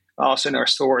we also in our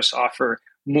stores offer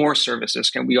more services?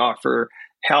 Can we offer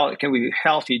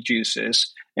healthy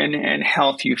juices and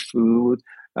healthy food?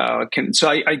 So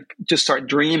I just start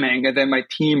dreaming, and then my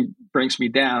team brings me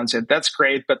down and said, that's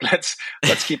great, but let's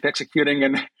keep executing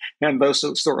and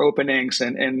those store openings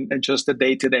and just the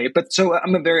day to day. But so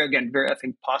I'm a very I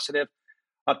think positive,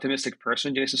 optimistic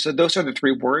person, Jason. So those are the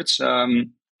three words that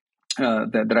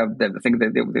I think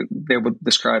that they would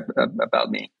describe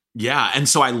about me. Yeah. And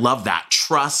so I love that.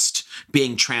 Trust,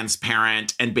 being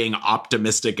transparent, and being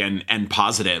optimistic and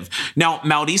positive. Now,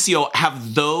 Mauricio,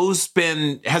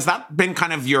 has that been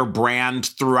kind of your brand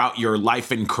throughout your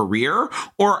life and career,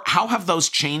 or how have those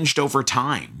changed over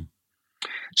time?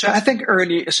 So I think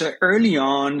early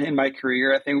on in my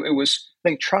career, I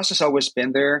think trust has always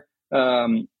been there. But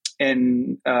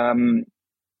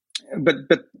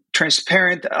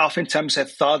transparent, oftentimes I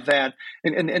thought that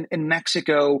in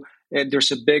Mexico,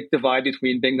 there's a big divide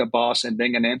between being a boss and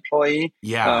being an employee.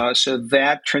 Yeah. So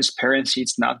that transparency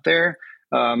is not there.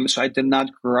 So I did not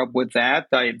grow up with that.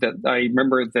 I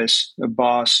remember this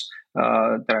boss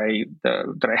that I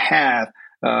had.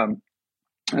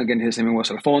 Again, his name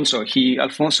was Alfonso.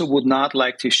 Alfonso would not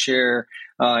like to share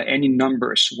any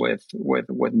numbers with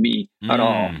me at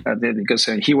all, because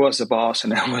he was the boss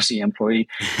and I was the employee,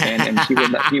 and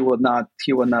he would not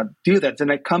do that. Then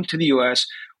I come to the U.S.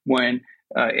 when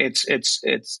it's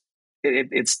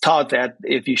taught that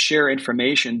if you share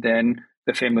information, then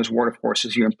the famous word, of course,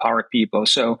 is you empower people.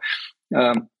 So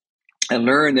I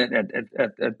learned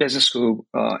at business school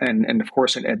and of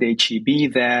course at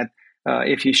HEB that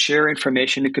if you share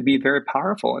information, it could be very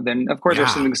powerful. And then, of course,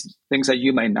 there's some things that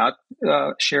you might not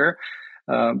share.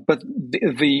 But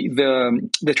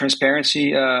the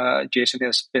transparency, Jason,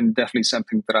 has been definitely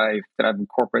something that I've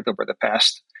incorporated over the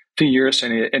past few years,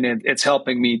 and it's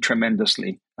helping me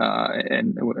tremendously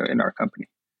in our company.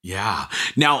 Yeah.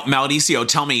 Now, Mauricio,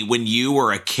 tell me, when you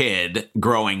were a kid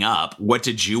growing up, what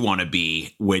did you want to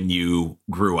be when you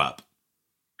grew up?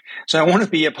 So I want to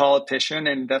be a politician,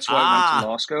 and that's why I went to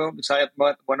law school. So I had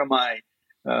one of my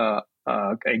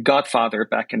a godfather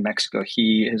back in Mexico.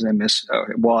 His name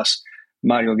was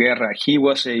Mario Guerra. He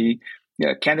was a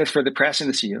candidate for the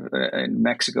presidency in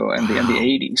Mexico in the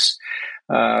 80s.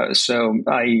 So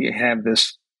I have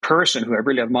this person who I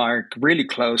really admire, really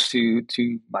close to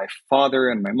my father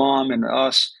and my mom and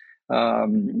us,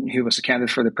 who was a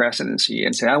candidate for the presidency,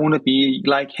 and said, I want to be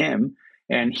like him.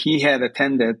 And he had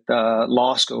attended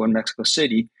law school in Mexico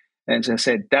City, and so I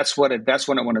said, "That's what I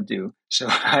want to do." So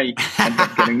I ended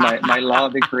up getting my law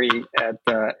degree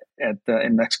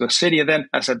in Mexico City. And then,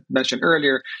 as I mentioned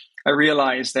earlier, I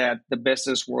realized that the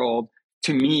business world,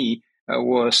 to me,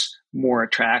 was more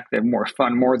attractive, more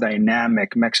fun, more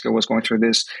dynamic. Mexico was going through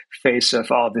this phase of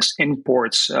all this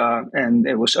imports, and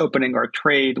it was opening our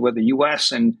trade with the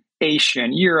U.S. and Asia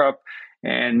and Europe,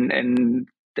 and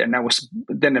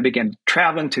then I began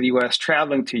traveling to the U.S.,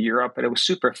 traveling to Europe, and it was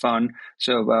super fun.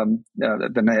 So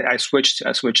then I switched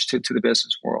to the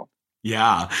business world.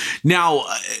 Yeah. Now,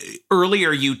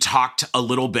 earlier you talked a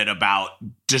little bit about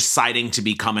deciding to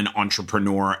become an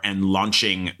entrepreneur and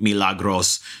launching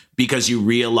Milagros because you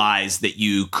realized that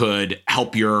you could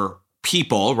help your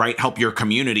people, right? Help your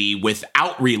community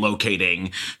without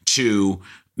relocating to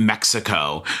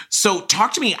Mexico. So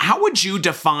talk to me, how would you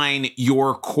define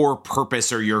your core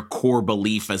purpose or your core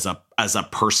belief as a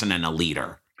person and a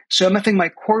leader? So I think my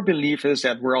core belief is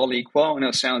that we're all equal. And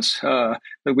it sounds that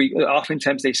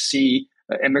oftentimes they see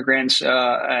immigrants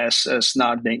as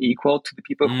not being equal to the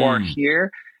people who are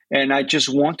here. And I just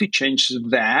want to change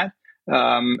that.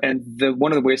 And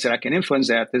one of the ways that I can influence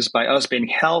that is by us being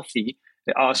healthy,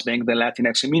 us being the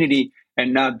Latinx community,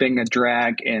 and not being a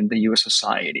drag in the U.S.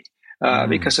 society.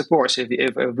 Because, of course,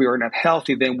 if we are not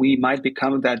healthy, then we might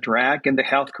become that drag in the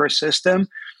healthcare system.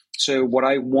 So what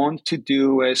I want to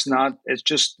do is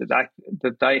just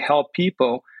that I help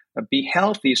people be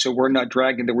healthy, so we're not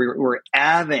dragging, that we're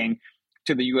adding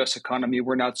to the U.S. economy.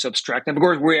 We're not subtracting. Of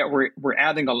course, we're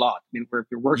adding a lot. I mean, we're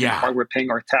working hard. We're paying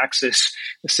our taxes,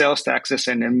 sales taxes,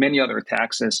 and many other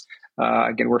taxes.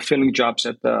 Again, we're filling jobs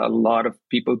that a lot of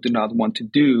people do not want to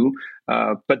do.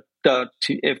 but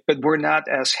we're not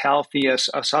as healthy as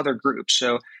other groups.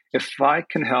 So if I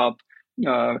can help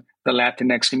the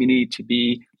Latinx community to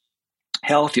be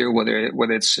healthier, whether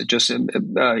it's just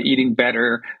eating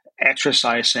better,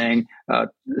 exercising,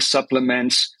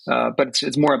 supplements, but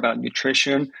it's more about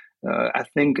nutrition. I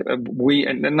think we,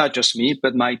 and not just me,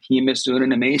 but my team is doing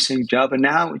an amazing job. And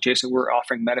now, Jason, we're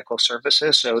offering medical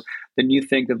services. So the new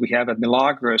thing that we have at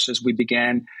Milagros is we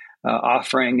began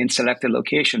offering in selected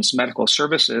locations medical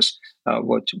services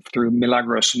through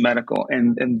Milagros Medical,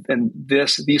 and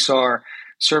these are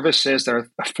services that are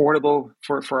affordable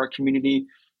for our community.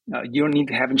 You don't need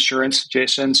to have insurance,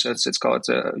 Jason. So it's called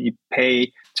you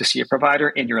pay to see a provider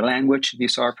in your language.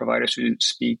 These are providers who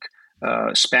speak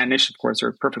Spanish. Of course,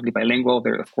 they're perfectly bilingual.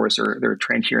 They're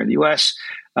trained here in the U.S.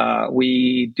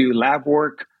 We do lab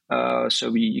work,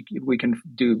 so we can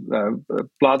do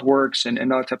blood works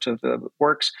and other types of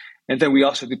works. And then we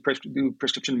also do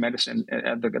prescription medicine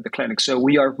at the clinic. So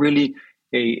we are really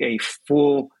a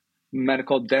full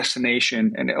medical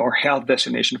destination or health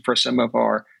destination for some of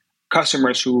our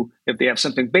customers who, if they have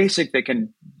something basic, they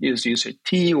can use a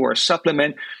tea or a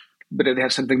supplement. But if they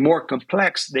have something more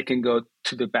complex, they can go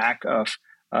to the back of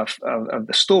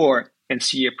the store and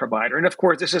see a provider. And of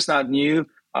course, this is not new.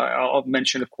 I'll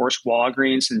mention, of course,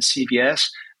 Walgreens and CVS.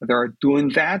 They are doing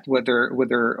that with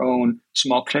their own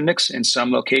small clinics in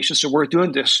some locations. So we're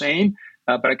doing the same.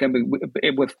 But again,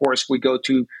 of course, we go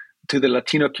to the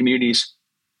Latino communities.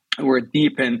 We're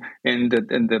deep in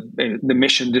the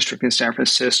Mission District in San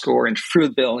Francisco, or in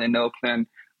Fruitville in Oakland.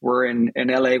 We're in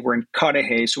LA. We're in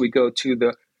Cudahy. So we go to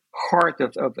the heart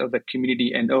of the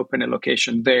community and open a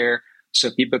location there, so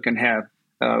people can have.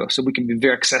 So we can be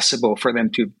very accessible for them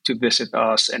to visit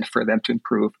us and for them to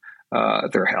improve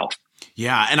their health.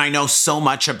 Yeah. And I know so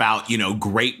much about,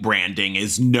 great branding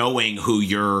is knowing who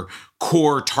your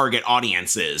core target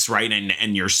audience is, right?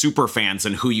 And your super fans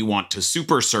and who you want to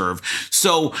super serve.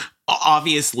 So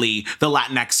obviously the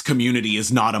Latinx community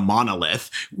is not a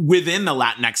monolith. Within the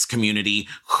Latinx community,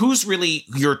 who's really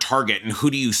your target and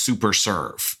who do you super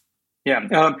serve?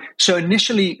 Yeah. So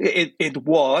initially, it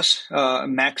was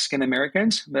Mexican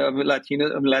Americans,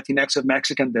 Latinx of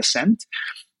Mexican descent.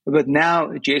 But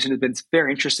now, Jason, it's been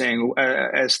very interesting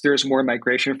as there's more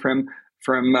migration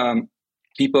from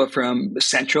people from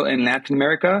Central and Latin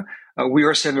America. We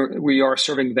are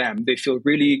serving them. They feel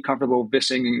really comfortable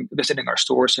visiting our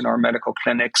stores and our medical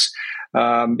clinics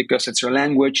because it's their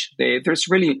language. There's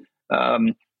really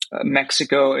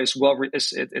Mexico is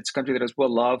it's a country that is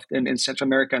well loved in Central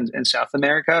America and South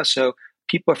America. So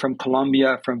people from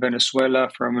Colombia, from Venezuela,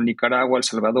 from Nicaragua, El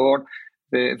Salvador,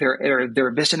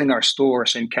 they're visiting our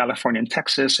stores in California and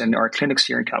Texas, and our clinics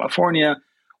here in California.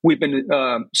 We've been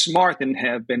smart and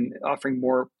have been offering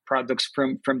more products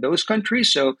from those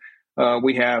countries. So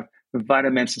we have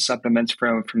vitamins and supplements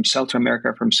from Central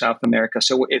America, from South America.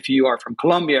 So if you are from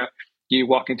Colombia, you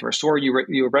walk into our store,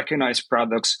 you recognize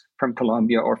products from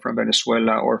Colombia or from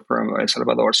Venezuela or from El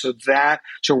Salvador. So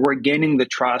we're gaining the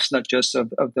trust not just of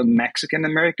the Mexican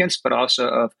Americans, but also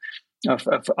of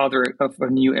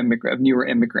newer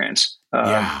immigrants.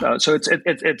 So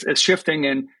it's shifting,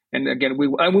 and again we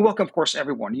welcome, of course,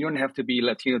 everyone. You don't have to be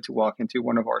Latino to walk into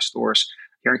one of our stores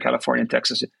here in California and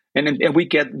Texas, and we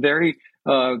get very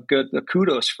good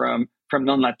kudos from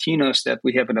non-Latinos that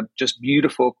we have a just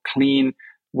beautiful, clean,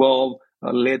 well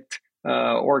lit,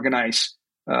 organized,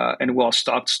 and well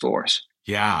stocked stores.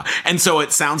 Yeah. And so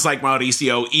it sounds like,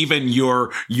 Mauricio, even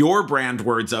your brand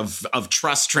words of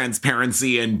trust,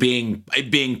 transparency, and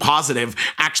being positive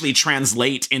actually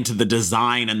translate into the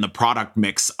design and the product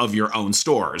mix of your own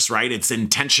stores, right? It's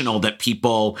intentional that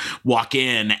people walk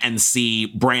in and see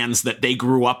brands that they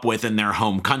grew up with in their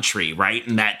home country, right?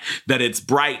 And that it's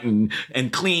bright and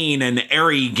clean and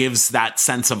airy gives that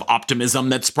sense of optimism.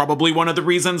 That's probably one of the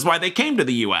reasons why they came to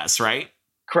the US, right?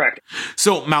 Correct.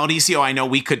 So, Mauricio, I know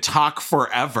we could talk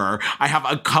forever. I have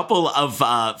a couple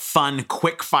of fun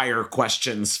quick-fire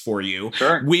questions for you.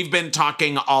 Sure. We've been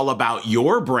talking all about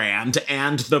your brand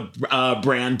and the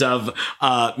brand of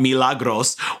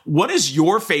Milagros. What is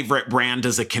your favorite brand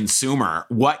as a consumer?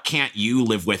 What can't you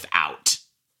live without?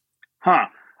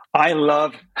 I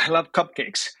love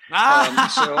cupcakes.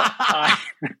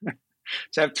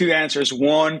 So I have two answers.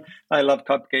 One, I love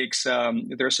cupcakes.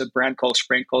 There's a brand called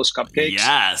Sprinkles Cupcakes.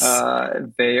 Yes.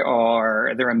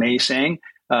 They're amazing.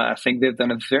 I think they've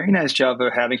done a very nice job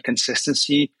of having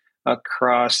consistency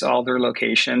across all their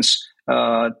locations.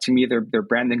 To me, their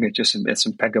branding it's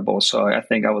impeccable. So I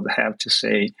think I would have to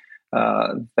say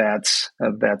that's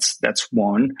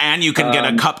one. And you can get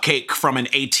a cupcake from an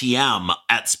ATM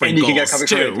at Sprinkles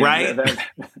too, right?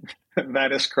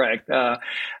 That is correct. I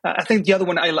think the other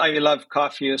one, I love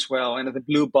coffee as well. And the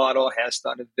Blue Bottle has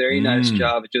done a very nice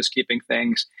job of just keeping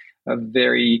things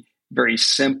very, very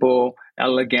simple,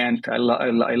 elegant. I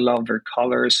love their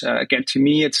colors. Again, to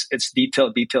me, it's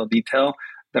detail, detail, detail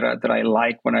that I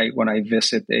like when I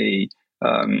visit a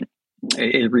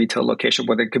retail location.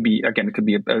 Whether it could be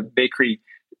a bakery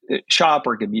shop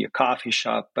or it could be a coffee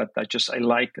shop, but I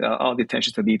like all the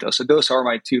attention to detail. So those are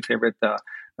my two favorite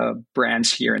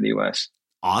brands here in the US.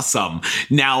 Awesome.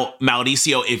 Now,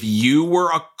 Mauricio, if you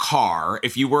were a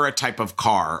type of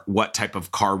car, what type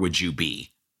of car would you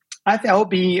be? I think I'll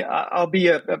be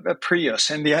a Prius,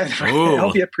 and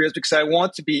I'll be a Prius because I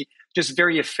want to be just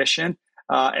very efficient.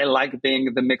 I like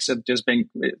being the mix of just being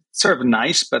sort of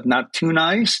nice, but not too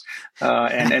nice.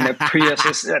 And a Prius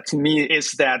is to me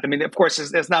is that. I mean, of course,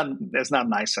 it's not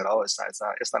nice at all. It's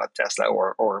not a Tesla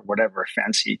or whatever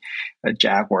fancy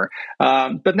Jaguar.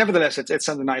 But nevertheless, it's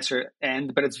on the nicer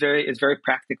end. But it's very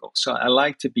practical. So I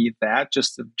like to be that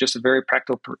just a very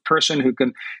practical person who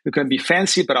can be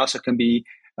fancy, but also can be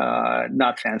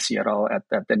not fancy at all at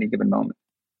any given moment.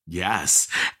 Yes.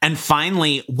 And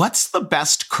finally, what's the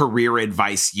best career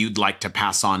advice you'd like to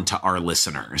pass on to our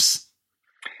listeners?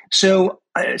 So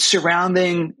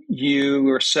surrounding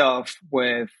yourself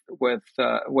with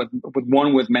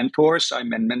mentors. I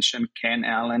mentioned Ken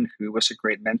Allen, who was a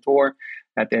great mentor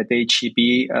at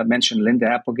HEB. Mentioned Linda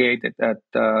Applegate at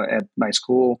my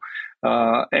school,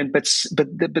 but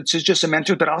just a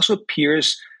mentor, but also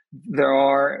peers that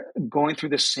are going through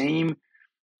the same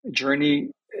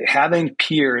journey. Having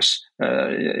peers,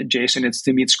 Jason,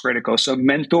 to me, it's critical. So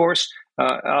mentors,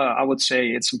 I would say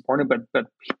it's important, but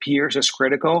peers is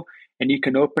critical. And you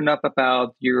can open up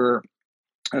about your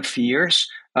fears.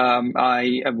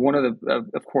 I am one of the,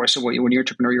 of course, when you're an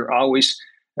entrepreneur, you're always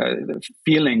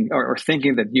feeling or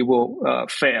thinking that you will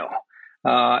fail.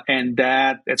 And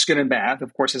that it's good and bad.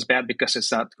 Of course, it's bad because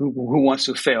it's not who wants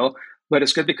to fail, but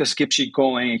it's good because it keeps you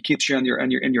going. It keeps you on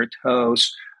your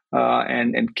toes.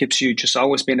 And keeps you just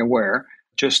always being aware.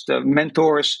 Just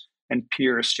mentors and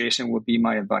peers, Jason, would be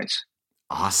my advice.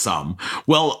 Awesome.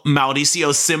 Well,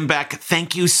 Mauricio Simbeck,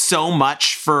 thank you so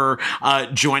much for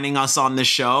joining us on the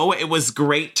show. It was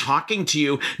great talking to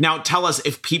you. Now, tell us,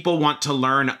 if people want to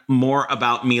learn more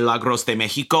about Milagros de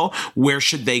Mexico, where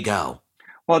should they go?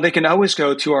 Well, they can always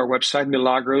go to our website,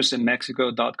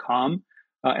 milagrosinmexico.com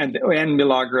and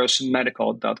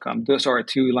milagrosmedical.com. Those are our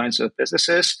two lines of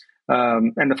businesses.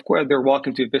 And of course, they're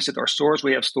welcome to visit our stores.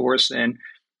 We have stores in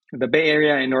the Bay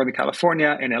Area, in Northern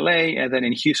California, in LA, and then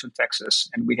in Houston, Texas.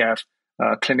 And we have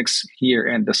clinics here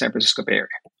in the San Francisco Bay Area.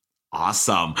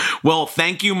 Awesome. Well,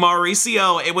 thank you,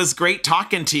 Mauricio. It was great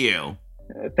talking to you.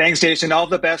 Thanks, Jason. All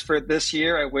the best for this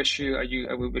year. I wish you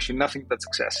nothing but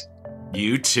success.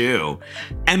 You too.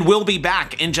 And we'll be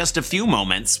back in just a few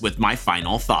moments with my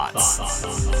final thoughts.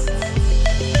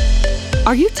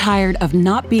 Are you tired of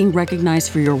not being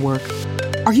recognized for your work?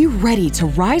 Are you ready to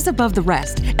rise above the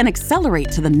rest and accelerate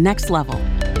to the next level?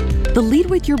 The Lead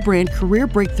with Your Brand Career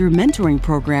Breakthrough Mentoring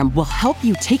Program will help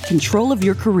you take control of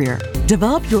your career,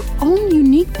 develop your own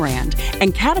unique brand,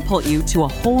 and catapult you to a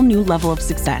whole new level of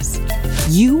success.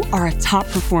 You are a top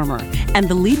performer, and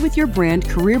the Lead with Your Brand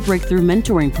Career Breakthrough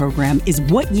Mentoring Program is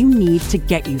what you need to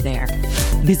get you there.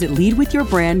 Visit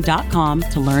leadwithyourbrand.com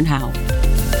to learn how.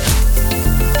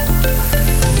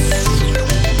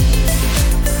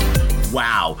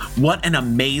 Wow, what an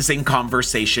amazing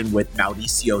conversation with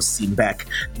Mauricio Simbeck,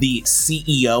 the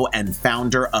CEO and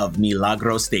founder of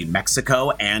Milagros de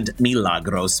Mexico and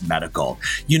Milagros Medical.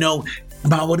 You know,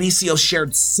 Mauricio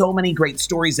shared so many great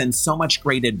stories and so much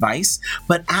great advice,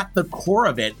 but at the core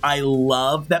of it, I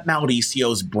love that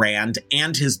Mauricio's brand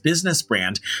and his business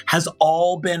brand has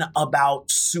all been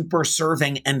about super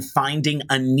serving and finding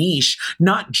a niche,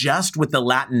 not just with the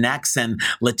Latinx and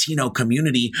Latino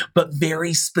community, but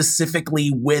very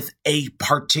specifically with a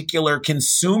particular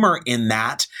consumer in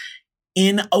that,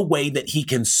 in a way that he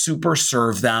can super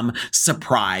serve them,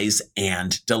 surprise,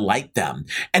 and delight them.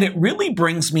 And it really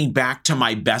brings me back to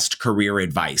my best career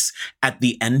advice. At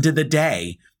the end of the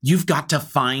day, you've got to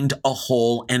find a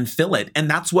hole and fill it. And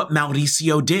that's what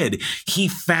Mauricio did. He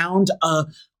found a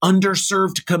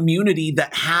underserved community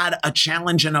that had a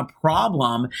challenge and a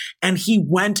problem, and he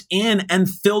went in and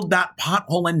filled that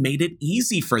pothole and made it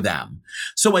easy for them.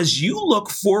 So as you look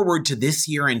forward to this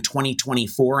year in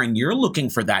 2024 and you're looking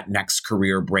for that next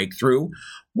career breakthrough,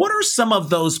 what are some of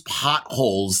those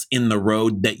potholes in the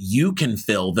road that you can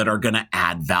fill that are going to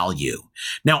add value?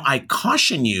 Now, I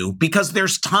caution you because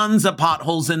there's tons of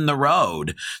potholes in the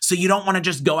road, so you don't want to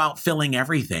just go out filling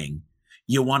everything.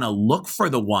 You want to look for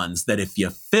the ones that if you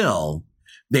fill,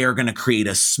 They are going to create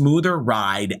a smoother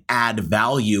ride, add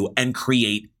value, and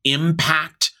create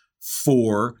impact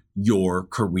for your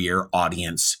career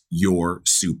audience, your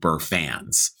super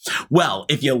fans. Well,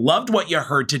 if you loved what you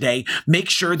heard today, make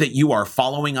sure that you are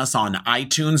following us on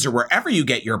iTunes or wherever you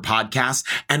get your podcasts,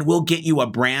 and we'll get you a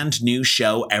brand new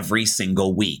show every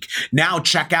single week. Now,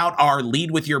 check out our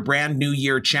Lead with Your Brand New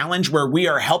Year Challenge, where we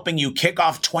are helping you kick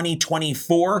off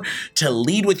 2024 to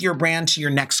lead with your brand to your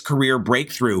next career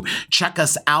breakthrough. Check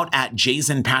us out at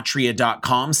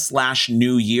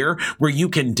jasonpatria.com/new year, where you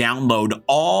can download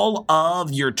all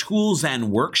of your tools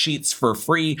and worksheets for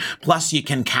free. Plus, you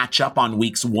can catch up on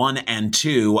weeks 1 and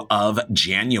 2 of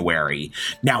January.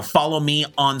 Now, follow me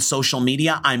on social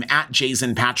media. I'm at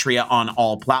Jason Patria on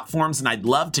all platforms, and I'd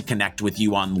love to connect with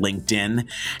you on LinkedIn.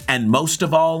 And most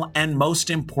of all, and most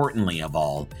importantly of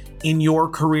all, in your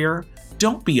career,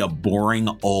 don't be a boring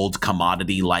old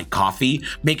commodity like coffee.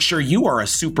 Make sure you are a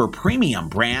super premium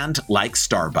brand like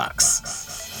Starbucks.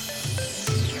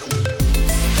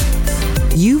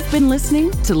 You've been listening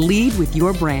to Lead with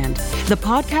Your Brand, the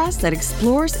podcast that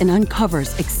explores and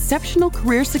uncovers exceptional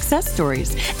career success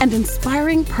stories and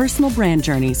inspiring personal brand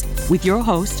journeys with your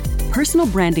host, personal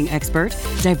branding expert,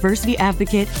 diversity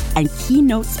advocate, and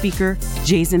keynote speaker,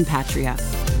 Jason Patria.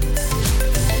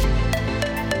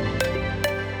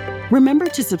 Remember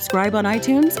to subscribe on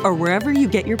iTunes or wherever you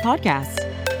get your podcasts.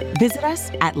 Visit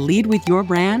us at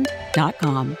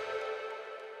leadwithyourbrand.com.